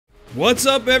What's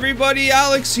up everybody,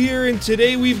 Alex here, and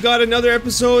today we've got another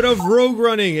episode of Rogue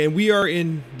Running, and we are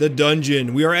in the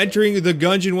dungeon. We are entering the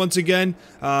Gungeon once again.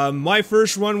 My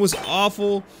first run was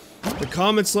awful. The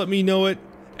comments let me know it.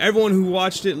 Everyone who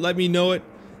watched it let me know it.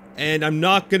 And I'm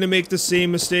not gonna make the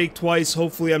same mistake twice.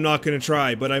 Hopefully I'm not gonna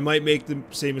try, but I might make the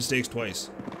same mistakes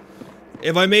twice.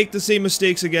 If I make the same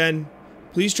mistakes again,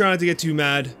 please try not to get too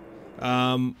mad.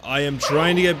 I am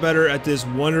trying to get better at this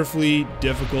wonderfully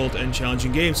difficult and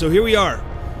challenging game. So here we are.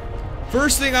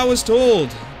 First thing I was told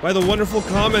by the wonderful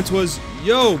comments was,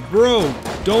 yo, bro,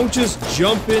 don't just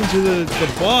jump into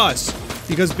the boss.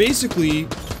 Because basically,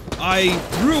 I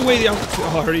threw away the opportunity.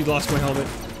 Oh, I already lost my helmet.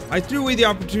 I threw away the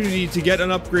opportunity to get an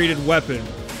upgraded weapon,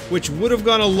 which would have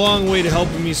gone a long way to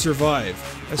helping me survive.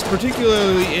 As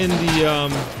particularly in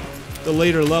the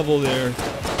later level there.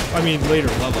 I mean, later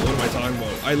level, what am I talking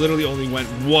about? I literally only went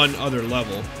one other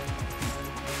level.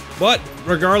 But,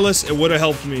 regardless, it would have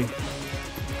helped me.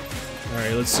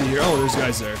 Alright, let's see here. Oh, there's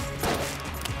guys there.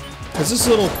 Because this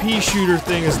little pea shooter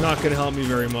thing is not going to help me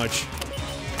very much.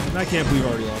 And I can't believe I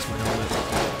already lost my helmet.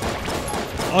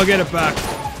 I'll get it back.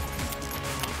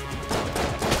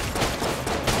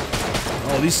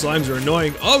 Oh, these slimes are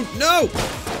annoying. Oh, no!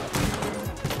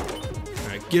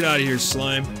 Alright, get out of here,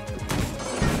 slime.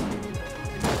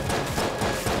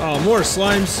 Oh, more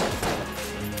slimes.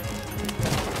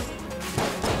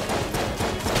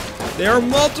 They are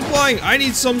multiplying. I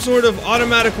need some sort of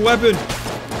automatic weapon.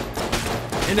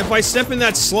 And if I step in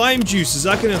that slime juice, is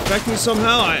that going to affect me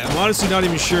somehow? I'm honestly not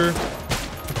even sure.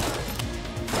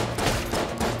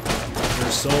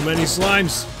 There's so many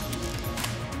slimes.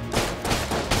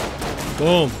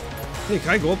 Boom. Hey, can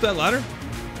I go up that ladder?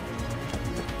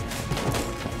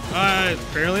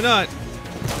 Apparently not.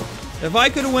 If I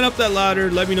could have went up that ladder,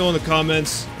 let me know in the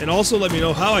comments. And also let me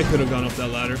know how I could have gone up that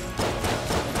ladder.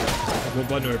 What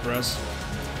button do I press?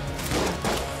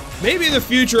 Maybe in the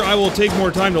future I will take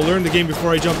more time to learn the game before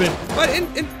I jump in. But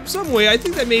in some way, I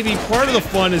think that maybe part of the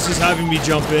fun is just having me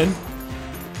jump in.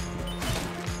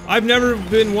 I've never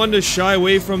been one to shy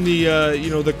away from the,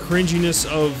 you know, the cringiness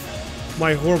of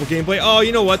my horrible gameplay. Oh,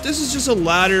 you know what? This is just a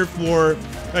ladder for,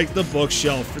 like, the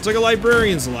bookshelf. It's like a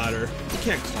librarian's ladder. You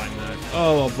can't climb that.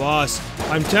 Oh, a boss.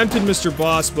 I'm tempted, Mr.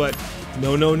 Boss, but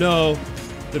no, no, no.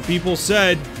 The people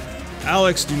said,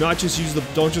 Alex, do not just use the,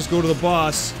 don't just go to the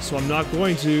boss. So I'm not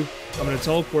going to. I'm gonna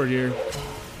teleport here.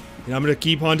 And I'm gonna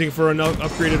keep hunting for an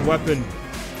upgraded weapon.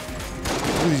 Look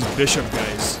at these bishop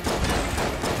guys.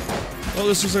 Oh,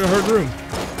 this looks like a hard room.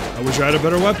 I wish I had a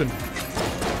better weapon.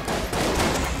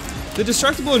 The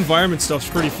destructible environment stuff's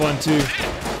pretty fun, too.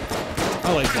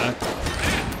 I like that.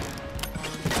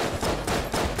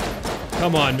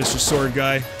 Come on, Mr. Sword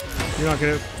Guy. You're not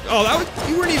gonna... Oh, that was...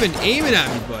 You weren't even aiming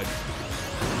at me, bud.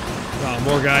 Oh,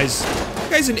 more guys.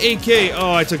 That guy's an AK.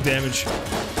 Oh, I took damage.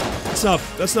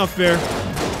 That's not fair.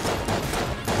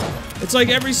 It's like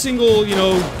every single, you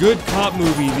know, good cop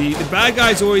movie. The bad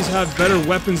guys always have better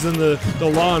weapons than the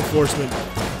law enforcement.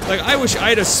 Like, I wish I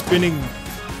had a spinning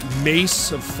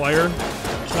mace of fire.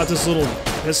 Not this little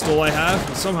pistol I have,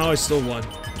 but somehow I still won.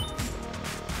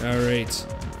 Alright.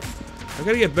 I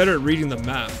gotta get better at reading the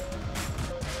map.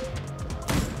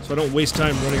 So I don't waste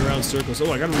time running around circles.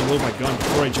 Oh, I gotta reload my gun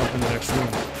before I jump in the next room.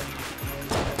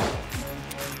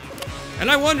 And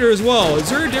I wonder as well, is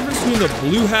there a difference between the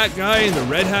blue hat guy and the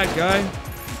red hat guy?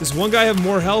 Does one guy have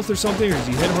more health or something, or does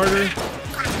he hit harder?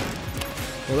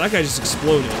 Well, that guy just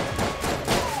exploded.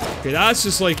 Okay, that's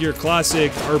just like your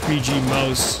classic RPG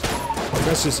mouse.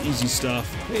 That's just easy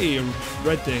stuff. Hey, a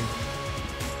red thing.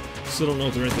 Still don't know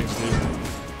what the red things do.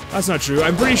 That's not true.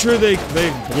 I'm pretty sure they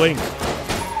blink.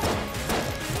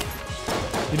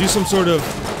 You do some sort of...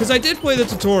 Because I did play the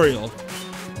tutorial.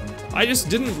 I just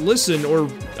didn't listen, or...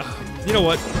 you know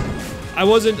what?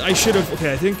 I should have...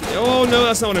 Okay, I think... Oh, no,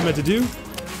 that's not what I meant to do.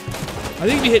 I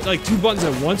think if you hit, like, 2 buttons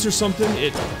at once or something,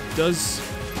 it does...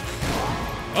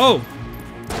 Oh!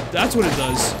 That's what it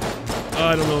does.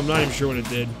 I don't know, I'm not even sure what it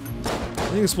did.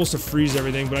 I think it's supposed to freeze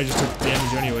everything, but I just took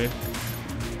damage anyway.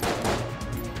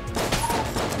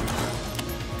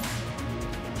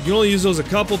 You can only use those a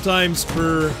couple times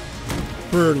per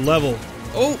level.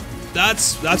 Oh,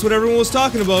 that's what everyone was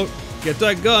talking about. Get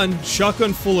that gun.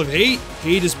 Shotgun full of hate.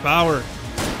 Hate is power.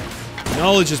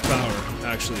 Knowledge is power,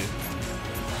 actually.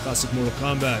 Classic Mortal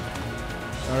Kombat.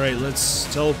 Alright,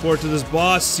 let's teleport to this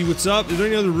boss, see what's up. Is there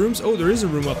any other rooms? Oh, there is a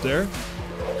room up there.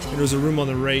 And there's a room on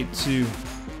the right, too.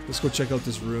 Let's go check out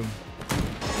this room.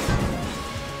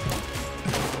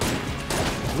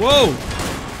 Whoa!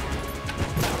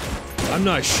 I'm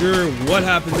not sure what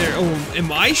happened there. Oh,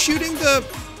 am I shooting the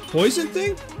poison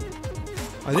thing?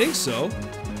 I think so.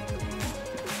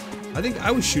 I think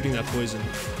I was shooting that poison.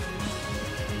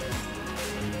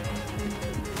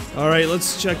 Alright,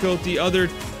 let's check out the other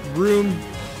room.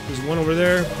 There's one over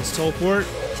there. Let's teleport.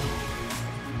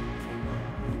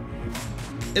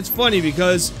 It's funny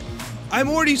because I'm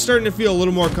already starting to feel a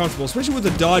little more comfortable, especially with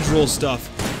the dodge roll stuff.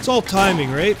 It's all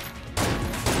timing, right?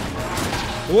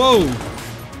 Whoa!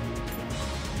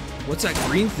 What's that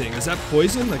green thing? Is that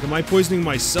poison? Like, am I poisoning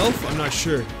myself? I'm not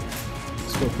sure.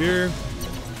 Let's go up here.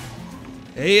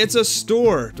 Hey, it's a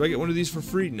store. Do I get one of these for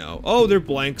free? No. Oh, they're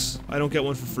blanks. I don't get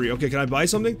one for free. Okay, can I buy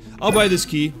something? I'll buy this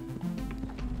key.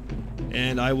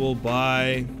 And I will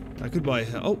buy... I could buy...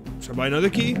 Oh, should I buy another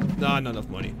key? Nah, not enough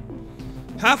money.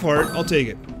 Half heart, I'll take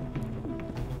it.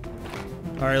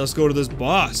 Alright, let's go to this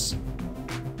boss.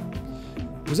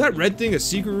 Was that red thing a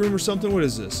secret room or something? What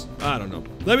is this? I don't know.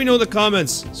 Let me know in the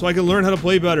comments so I can learn how to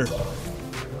play better.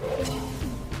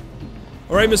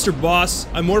 Alright, Mr. Boss.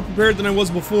 I'm more prepared than I was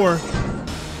before.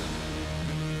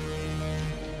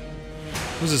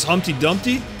 Was this Humpty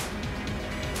Dumpty?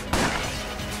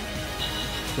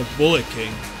 The Bullet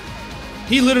King.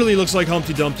 He literally looks like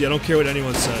Humpty Dumpty. I don't care what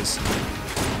anyone says.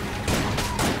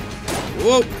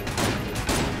 Whoa.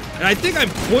 And I think I'm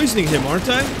poisoning him, aren't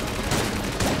I?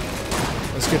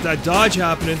 Let's get that dodge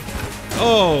happening.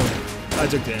 Oh, I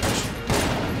took damage.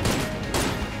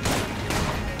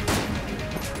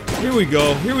 Here we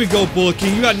go. Here we go, Bullet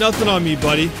King. You got nothing on me,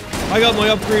 buddy. I got my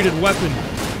upgraded weapon.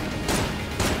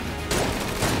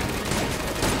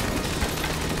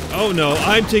 Oh no,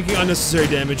 I'm taking unnecessary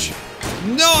damage.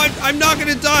 No, I'm not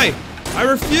gonna die! I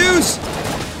refuse!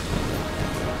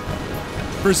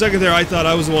 For a second there, I thought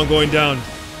I was the one going down.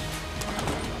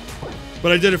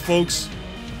 But I did it, folks.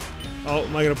 Oh,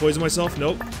 am I gonna poison myself?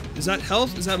 Nope. Is that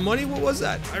health? Is that money? What was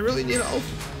that? I really need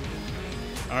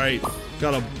health. Alright,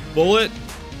 got a bullet.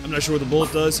 I'm not sure what the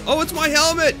bullet does. Oh, it's my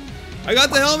helmet! I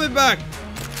got the helmet back!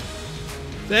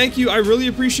 Thank you, I really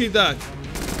appreciate that.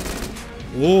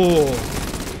 Whoa.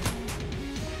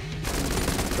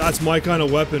 That's my kind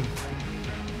of weapon.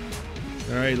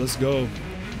 Alright, let's go.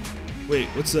 Wait,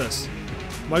 what's this?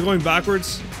 Am I going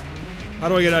backwards? How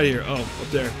do I get out of here? Oh,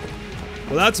 up there.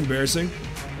 Well, that's embarrassing.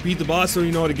 Beat the boss, don't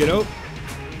you know how to get out?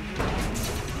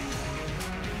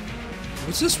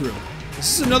 What's this room? Is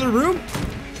this another room?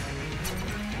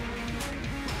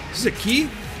 Is this a key?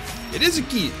 It is a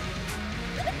key.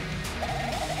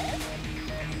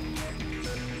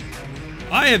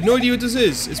 I have no idea what this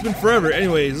is. It's been forever.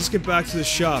 Anyways, let's get back to the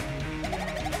shop.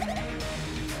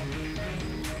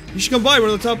 You should come by. We're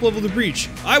on the top level of the breach.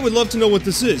 I would love to know what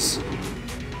this is.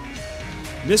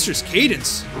 Mistress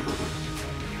Cadence.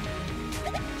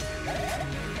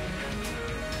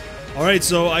 Alright,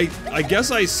 so I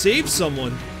guess I saved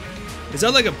someone. Is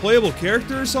that like a playable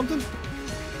character or something?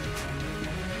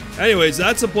 Anyways,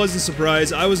 that's a pleasant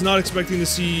surprise. I was not expecting to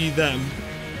see them.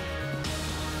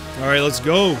 Alright, let's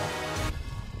go.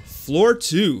 Floor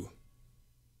 2.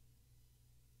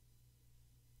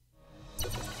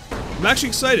 I'm actually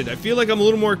excited. I feel like I'm a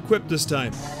little more equipped this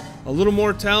time. A little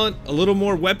more talent, a little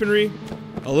more weaponry,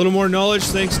 a little more knowledge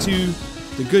thanks to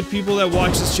the good people that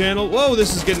watch this channel. Whoa,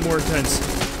 this is getting more intense.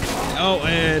 Oh,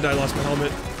 and I lost my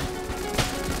helmet.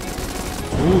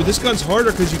 Ooh, this gun's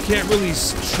harder because you can't really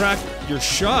track your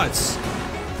shots.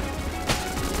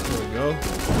 There we go.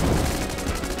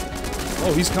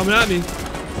 Oh, he's coming at me.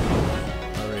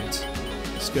 Alright,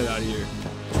 let's get out of here.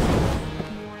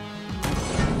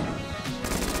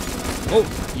 Oh,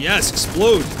 yes,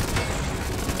 explode.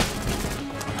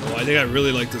 Oh, I think I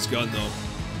really like this gun, though.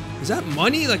 Is that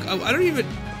money? Like, I don't even...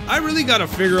 I really gotta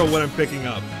figure out what I'm picking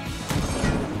up.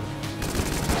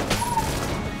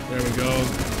 There we go.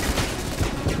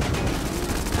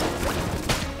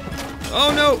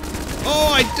 Oh, no!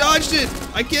 Oh, I dodged it!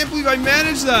 I can't believe I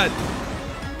managed that!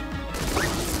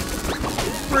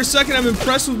 For a second, I'm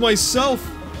impressed with myself.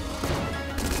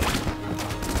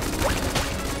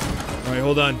 Alright,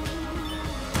 hold on.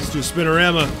 Let's do a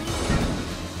spinorama.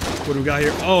 What do we got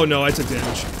here? Oh no, I took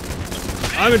damage.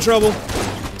 I'm in trouble.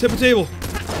 Tip a table.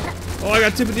 Oh, I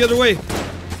got tip it the other way.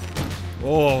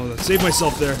 Oh, saved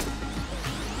myself there.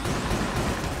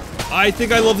 I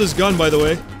think I love this gun, by the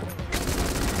way.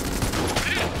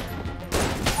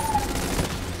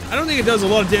 I don't think it does a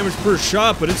lot of damage per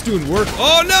shot, but it's doing work.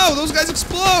 Oh no, those guys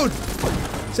explode!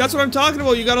 See, that's what I'm talking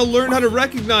about. You gotta learn how to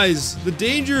recognize the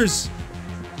dangers.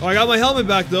 Oh, I got my helmet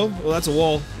back, though. Well, that's a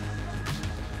wall.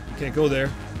 Can't go there.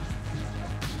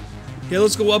 Okay,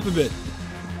 let's go up a bit.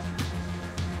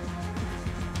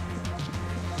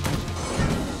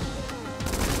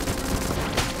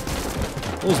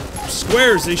 Those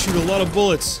squares, they shoot a lot of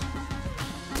bullets.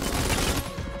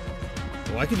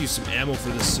 Oh, I could use some ammo for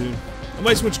this soon. I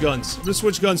might switch guns. I'm gonna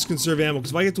switch guns to conserve ammo, because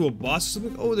if I get to a boss or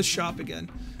something... Oh, the shop again.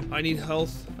 I need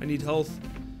health. I need health.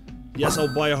 Yes,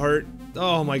 I'll buy a heart.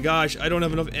 Oh my gosh, I don't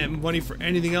have enough money for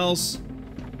anything else.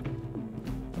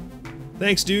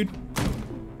 Thanks, dude.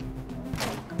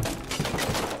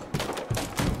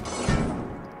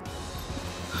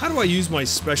 How do I use my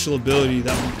special ability,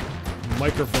 that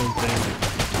microphone thing?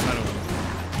 I don't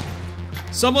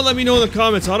know. Someone let me know in the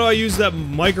comments, how do I use that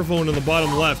microphone in the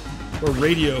bottom left? Or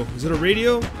radio. Is it a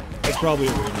radio? It's probably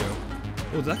a radio.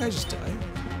 Oh, did that guy just die?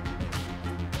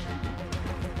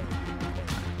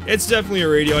 It's definitely a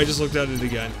radio, I just looked at it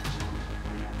again.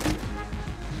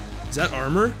 Is that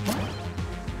armor?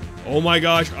 Oh my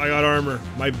gosh, I got armor.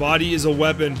 My body is a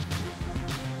weapon.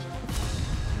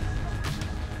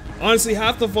 Honestly,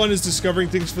 half the fun is discovering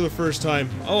things for the first time.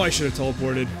 Oh, I should have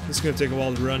teleported. This is gonna take a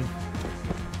while to run.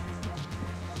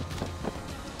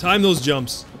 Time those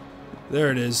jumps. There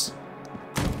it is.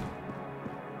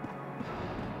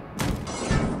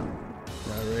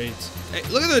 Alright. Hey,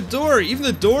 look at the door! Even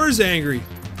the door is angry!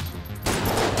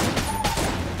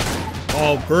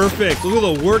 Oh, perfect! Look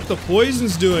at the work the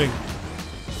poison's doing!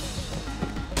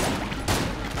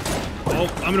 Oh,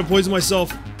 I'm gonna poison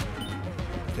myself.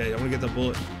 Okay, I'm gonna get that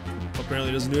bullet. Apparently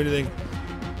it doesn't do anything.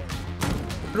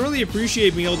 I really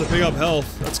appreciate being able to pick up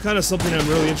health. That's kind of something I'm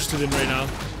really interested in right now.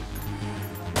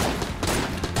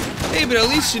 Hey, but at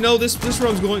least, you know, this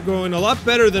run's going a lot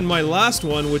better than my last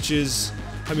one, which is,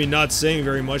 I mean, not saying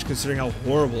very much considering how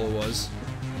horrible it was.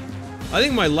 I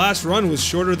think my last run was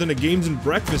shorter than a Games and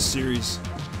Breakfast series.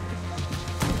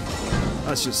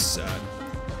 That's just sad.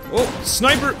 Oh,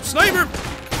 sniper! Sniper!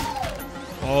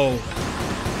 Oh.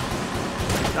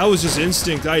 That was just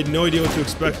instinct. I had no idea what to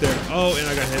expect there. Oh, and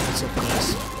I got hit with something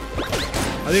else.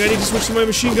 I think I need to switch to my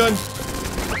machine gun.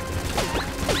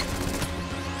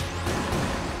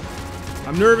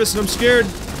 I'm nervous and I'm scared.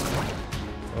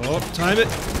 Oh, time it.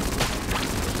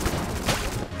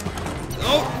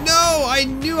 Oh, no! I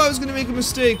knew I was gonna make a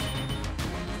mistake.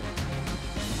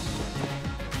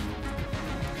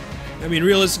 I mean,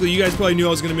 realistically, you guys probably knew I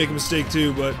was gonna make a mistake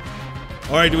too, but...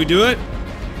 Alright, do we do it?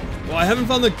 Well, I haven't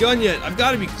found the gun yet. I've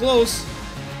got to be close.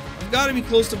 I've got to be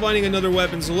close to finding another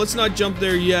weapon, so let's not jump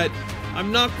there yet.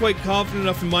 I'm not quite confident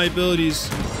enough in my abilities.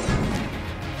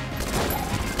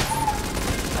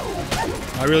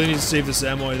 I really need to save this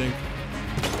ammo, I think.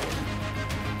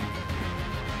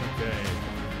 Okay.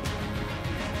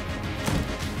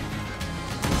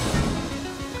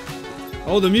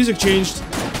 Oh, the music changed.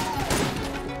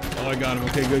 Oh, I got him.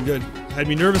 Okay, good, good. Had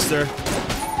me nervous there.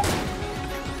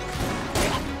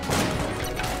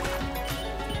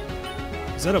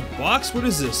 Is that a box? What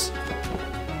is this?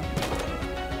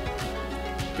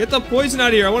 Get the poison out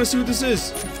of here. I want to see what this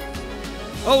is.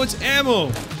 Oh, it's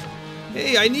ammo.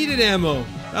 Hey, I needed ammo.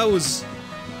 That was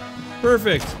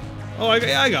perfect. Oh,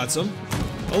 I got some.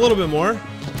 A little bit more.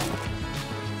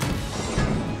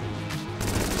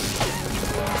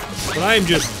 But I am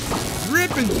just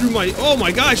ripping through my... Oh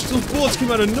my gosh, those bullets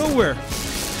came out of nowhere.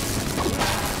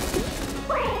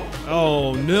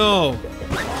 Oh no.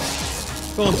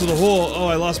 Fell into the hole. Oh,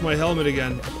 I lost my helmet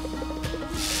again.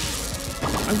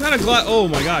 I'm kind of glad. Oh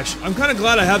my gosh. I'm kind of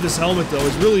glad I have this helmet though.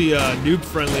 It's really noob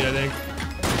friendly, I think.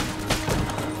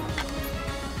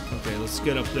 Okay, let's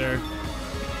get up there.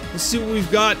 Let's see what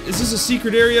we've got. Is this a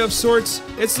secret area of sorts?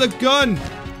 It's the gun.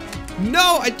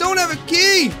 No, I don't have a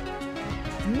key.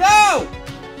 No!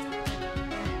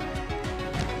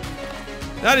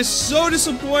 That is so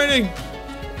disappointing.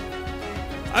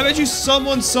 I bet you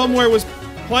someone somewhere was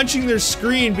punching their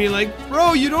screen being like,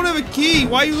 bro, you don't have a key.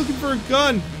 Why are you looking for a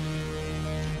gun?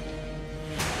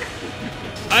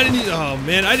 I didn't even, oh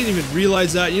man, I didn't even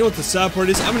realize that. You know what the sad part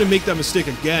is? I'm gonna make that mistake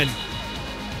again.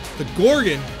 The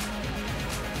Gorgon.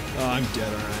 Oh, I'm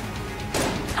dead, alright.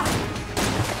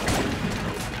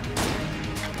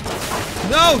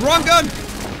 No, wrong gun!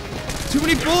 Too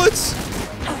many bullets!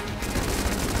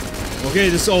 Okay,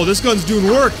 this gun's doing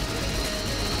work.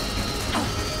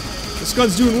 This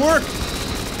gun's doing work.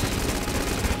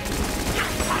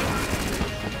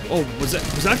 Oh, was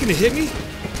that gonna hit me?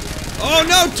 Oh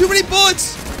no, too many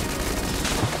bullets!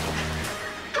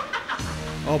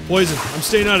 Oh, poison. I'm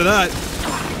staying out of that.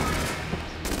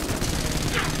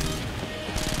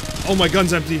 Oh, my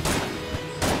gun's empty.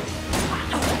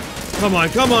 Come on,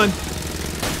 come on.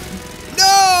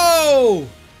 No!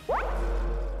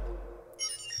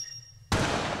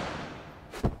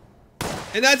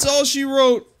 And that's all she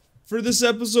wrote for this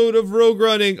episode of Rogue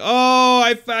Running. Oh,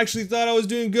 I actually thought I was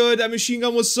doing good. That machine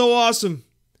gun was so awesome.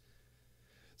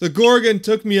 The Gorgon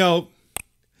took me out.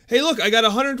 Hey, look, I got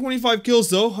 125 kills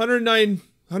though. 109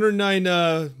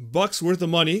 bucks worth of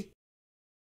money.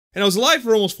 And I was alive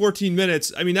for almost 14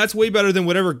 minutes. I mean, that's way better than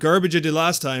whatever garbage I did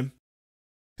last time.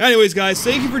 Anyways, guys,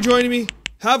 thank you for joining me.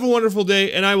 Have a wonderful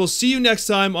day, and I will see you next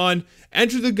time on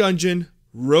Enter the Gungeon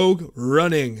Rogue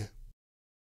Running.